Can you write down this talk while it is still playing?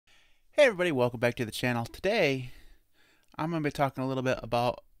Hey everybody, welcome back to the channel. Today, I'm going to be talking a little bit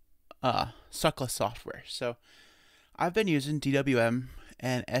about Suckless software. So, I've been using DWM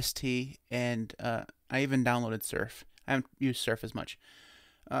and ST, and I even downloaded Surf. I haven't used Surf as much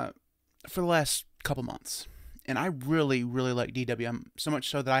uh, for the last couple months. And I really, really like DWM, so much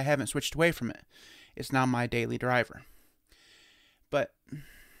so that I haven't switched away from it. It's now my daily driver. But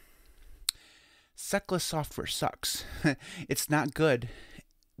Suckless software sucks. It's not good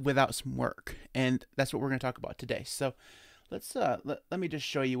without some work, and that's what we're going to talk about today. So let me just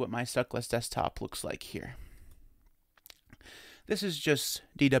show you what my Suckless desktop looks like here. This is just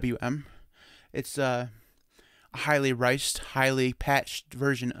DWM. It's a highly riced, highly patched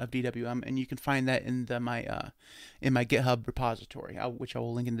version of DWM, and you can find that in my GitHub repository, which I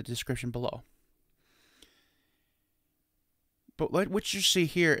will link in the description below. But what you see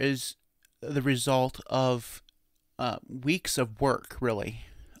here is the result of weeks of work, really,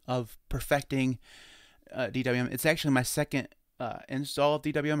 of perfecting DWM. It's actually my second install of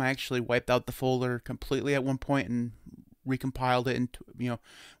DWM. I actually wiped out the folder completely at one point and recompiled it into,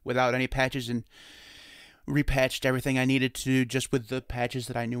 without any patches, and repatched everything I needed to just with the patches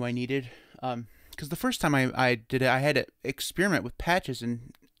that I knew I needed. Because the first time I did it, I had to experiment with patches,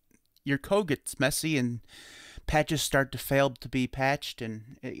 and your code gets messy and patches start to fail to be patched,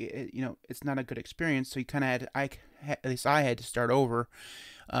 and it's not a good experience. So you kind of at least I had to start over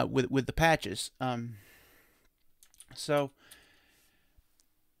with the patches. So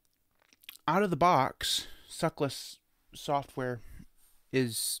out of the box, Suckless software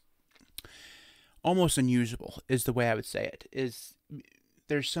is almost unusable, is the way I would say it.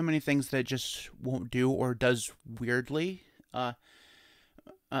 There's so many things that it just won't do or does weirdly.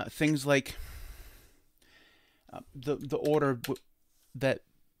 Things like the order that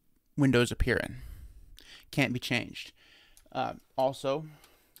windows appear in can't be changed. Also,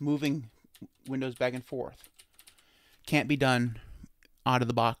 moving windows back and forth can't be done out of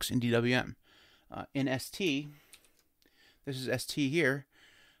the box in DWM. In ST, this is ST here.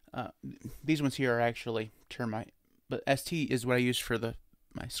 These ones here are actually termite, but ST is what I use for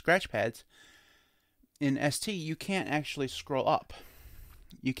my scratch pads. In ST, you can't actually scroll up.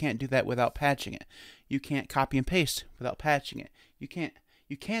 You can't do that without patching it. You can't copy and paste without patching it. You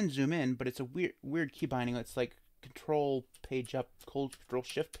can zoom in, but it's a weird key binding. It's like Control page up, Control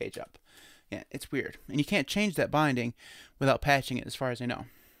Shift page up. Yeah, it's weird, and you can't change that binding without patching it, as far as I know.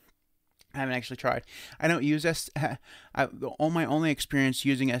 I haven't actually tried. I don't use my only experience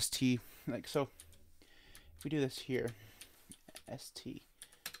using ST, like so. If we do this here, ST.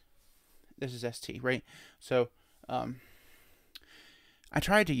 This is ST, right? So, I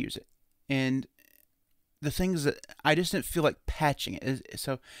tried to use it, and the things that I just didn't feel like patching it.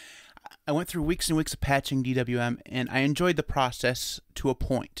 So I went through weeks and weeks of patching DWM, and I enjoyed the process to a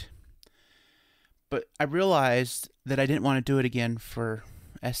point. But I realized that I didn't want to do it again for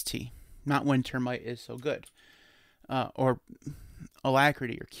ST. Not when Termite is so good. Or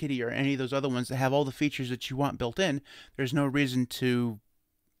Alacrity or Kitty or any of those other ones that have all the features that you want built in. There's no reason to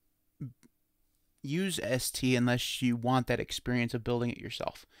use ST unless you want that experience of building it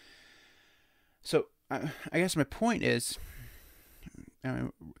yourself. So I guess my point is,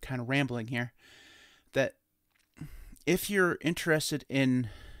 I'm kind of rambling here, that if you're interested in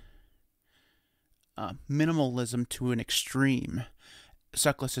minimalism to an extreme,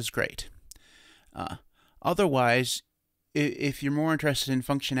 Suckless is great. Otherwise, if you're more interested in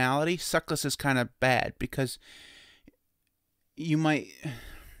functionality, Suckless is kind of bad, because in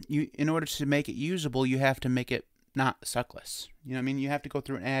order to make it usable, you have to make it not Suckless. You know what I mean? You have to go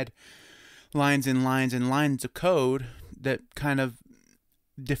through and add lines and lines and lines of code that kind of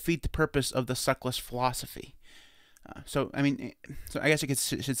defeat the purpose of the Suckless philosophy. So I guess I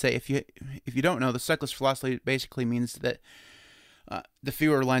should say, if you don't know, the Suckless philosophy basically means that the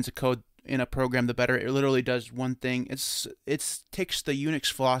fewer lines of code in a program, the better. It literally does one thing. It takes the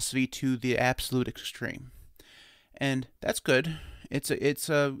Unix philosophy to the absolute extreme, and that's good. It's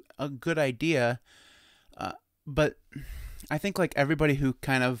a good idea, but I think, like everybody who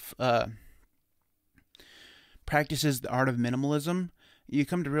kind of practices the art of minimalism, you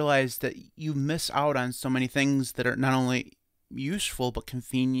come to realize that you miss out on so many things that are not only useful but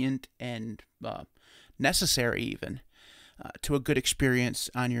convenient and necessary, even to a good experience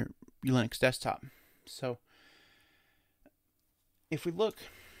on your Linux desktop. So if we look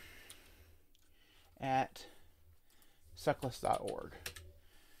at suckless.org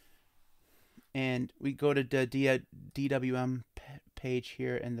and we go to the DWM page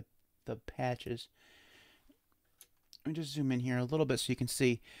here and the patches, let me just zoom in here a little bit so you can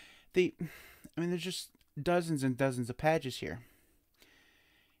see there's just dozens and dozens of patches here.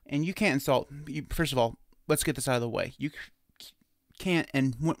 And you can't install. First of all, let's get this out of the way. You can't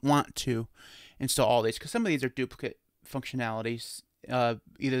and wouldn't want to install all these, because some of these are duplicate functionalities. Either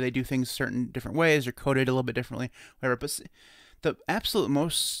they do things certain different ways or coded a little bit differently, whatever. But the absolute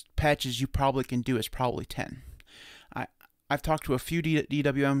most patches you probably can do is probably 10. I've talked to a few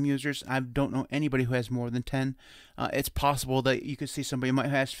DWM users. I don't know anybody who has more than 10. It's possible that you could see somebody might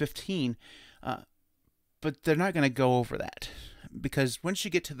have 15, but they're not going to go over that, because once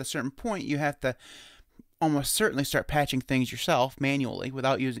you get to the certain point, you have to almost certainly start patching things yourself manually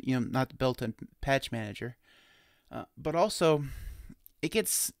without using, not the built-in patch manager. But also, it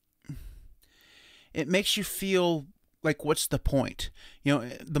makes you feel like, what's the point?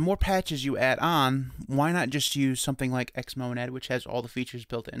 The more patches you add on, why not just use something like Xmonad, which has all the features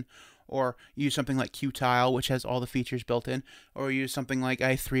built in, or use something like Qtile, which has all the features built in, or use something like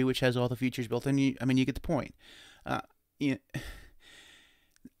i3, which has all the features built in. You get the point.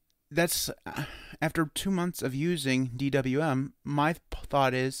 That's after 2 months of using DWM, my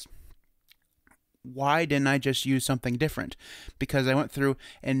thought is, why didn't I just use something different? Because I went through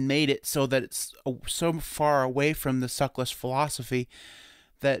and made it so that it's so far away from the Suckless philosophy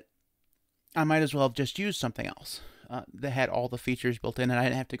that I might as well have just used something else that had all the features built in, and I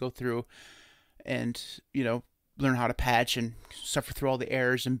didn't have to go through and learn how to patch and suffer through all the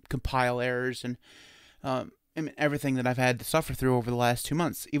errors and compile errors and everything that I've had to suffer through over the last 2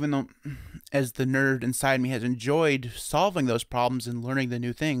 months. Even though, as the nerd inside me has enjoyed solving those problems and learning the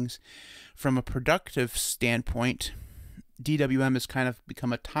new things, from a productive standpoint, DWM has kind of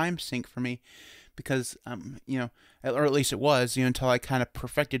become a time sink for me, because or at least it was, until I kind of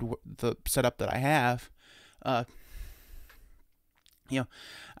perfected the setup that I have. I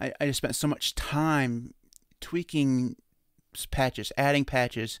just spent so much time tweaking patches, adding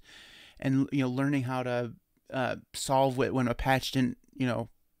patches, and learning how to solve it when a patch didn't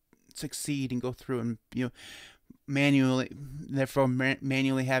succeed, and go through and manually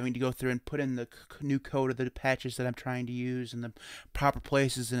having to go through and put in the new code of the patches that I'm trying to use in the proper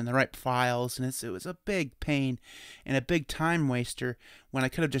places and in the right files. And it was a big pain and a big time waster when I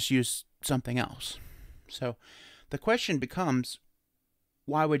could have just used something else. So the question becomes,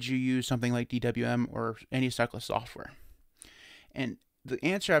 why would you use something like DWM or any Suckless software? And the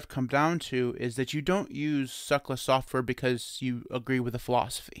answer I've come down to is that you don't use Suckless software because you agree with the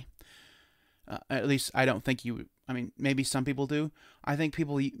philosophy. At least I don't think you. Maybe some people do. I think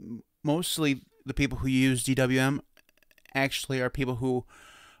mostly the people who use DWM actually are people who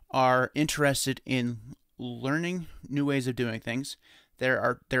are interested in learning new ways of doing things.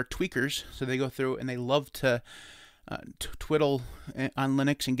 They're tweakers, so they go through and they love to twiddle on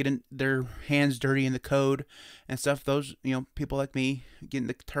Linux and get their hands dirty in the code and stuff. Those people like me get in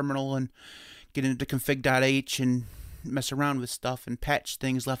the terminal and get into config.h and mess around with stuff and patch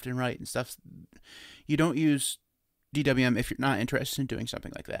things left and right and stuff. You don't use DWM if you're not interested in doing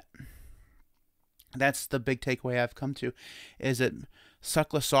something like that. That's the big takeaway I've come to, is that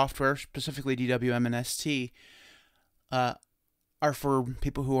Suckless software, specifically DWM and ST, are for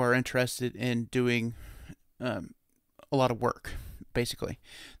people who are interested in doing a lot of work, basically.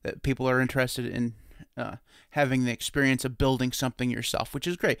 That people are interested in having the experience of building something yourself, which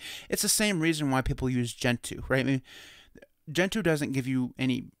is great. It's the same reason why people use Gentoo, right? Gentoo doesn't give you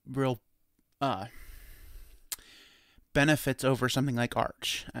any real benefits over something like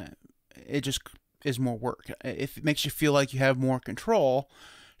Arch. It just is more work. If it makes you feel like you have more control,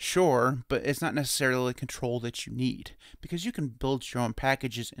 sure, but it's not necessarily control that you need, because you can build your own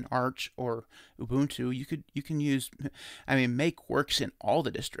packages in Arch or Ubuntu. You can use, Make works in all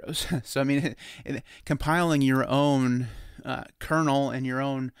the distros. So compiling your own kernel and your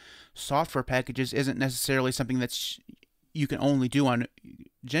own software packages isn't necessarily something that's you can only do on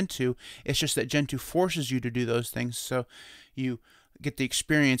Gentoo. It's just that Gentoo forces you to do those things, so you get the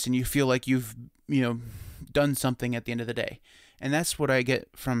experience and you feel like you've done something at the end of the day. And that's what I get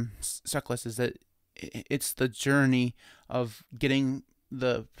from Suckless, is that it's the journey of getting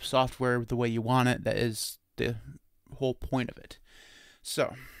the software the way you want it that is the whole point of it.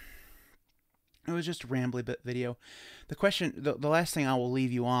 So it was just a rambly bit video. The question, the last thing I will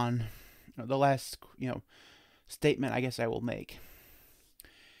leave you on, the last statement I guess I will make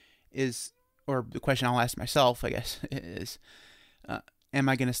is, or the question I'll ask myself, I guess, is, am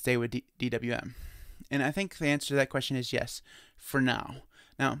I going to stay with DWM? And I think the answer to that question is yes, for now.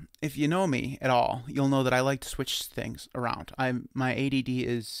 Now, if you know me at all, you'll know that I like to switch things around. My ADD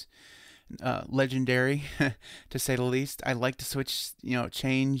is legendary, to say the least. I like to switch,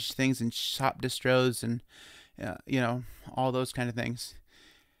 change things and shop distros and, all those kind of things.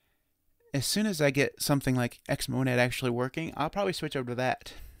 As soon as I get something like Xmonad actually working, I'll probably switch over to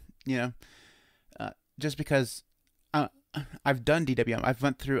that. you know, just because I've done DWM.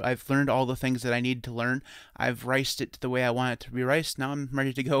 I've learned all the things that I need to learn. I've riced it the way I want it to be riced. Now I'm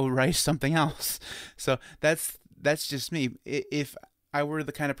ready to go rice something else. So that's just me. If I were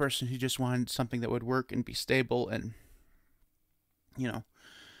the kind of person who just wanted something that would work and be stable and,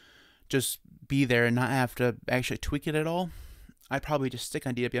 just be there and not have to actually tweak it at all, I'd probably just stick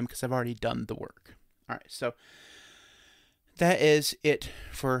on DWM because I've already done the work. All right, so that is it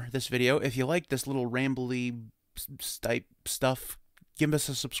for this video. If you like this little rambly type stuff, give us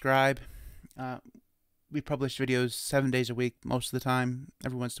a subscribe. We publish videos 7 days a week most of the time.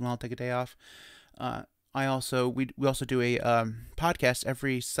 Every once in a while, I'll take a day off. We also do a podcast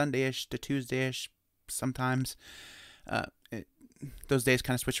every Sunday-ish to Tuesday-ish sometimes. Those days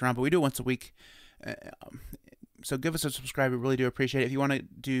kind of switch around, but we do it once a week. So give us a subscribe. We really do appreciate it. If you want to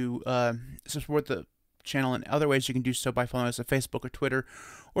do support the channel in other ways, you can do so by following us on Facebook or Twitter,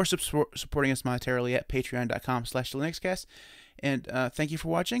 or supporting us monetarily at patreon.com/linuxcast. And thank you for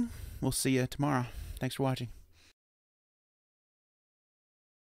watching. We'll see you tomorrow. Thanks for watching.